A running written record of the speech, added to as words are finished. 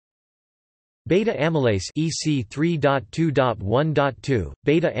Beta-amylase EC3.2.1.2,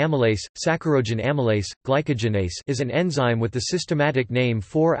 beta-amylase, saccharogen amylase, glycogenase is an enzyme with the systematic name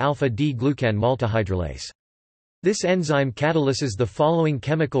 4-alpha-D-glucan maltohydrolase. This enzyme catalyses the following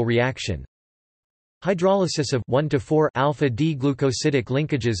chemical reaction. Hydrolysis of 1,4-alpha-D-glucosidic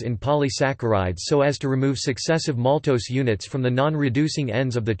linkages in polysaccharides so as to remove successive maltose units from the non-reducing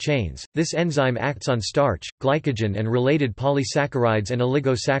ends of the chains. This enzyme acts on starch, glycogen and related polysaccharides and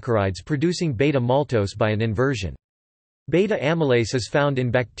oligosaccharides, producing beta-maltose by an inversion. Beta-amylase is found in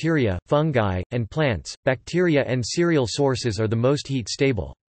bacteria, fungi, and plants. Bacteria and cereal sources are the most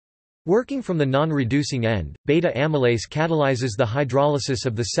heat-stable. Working from the non-reducing end, beta-amylase catalyzes the hydrolysis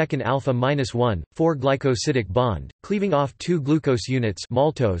of the second alpha-1,4-glycosidic bond, cleaving off 2 glucose units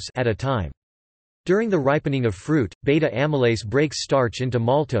maltose at a time. During the ripening of fruit, beta-amylase breaks starch into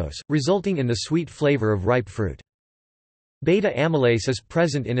maltose, resulting in the sweet flavor of ripe fruit. Beta-amylase is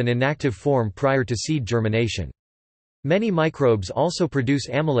present in an inactive form prior to seed germination. Many microbes also produce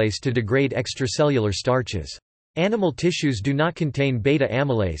amylase to degrade extracellular starches. Animal tissues do not contain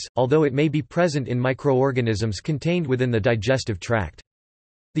beta-amylase, although it may be present in microorganisms contained within the digestive tract.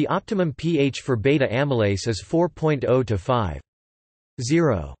 The optimum pH for beta-amylase is 4.0 to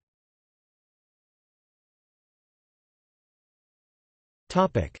 5.0.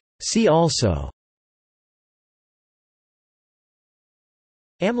 See also: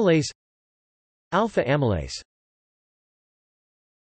 amylase, alpha-amylase.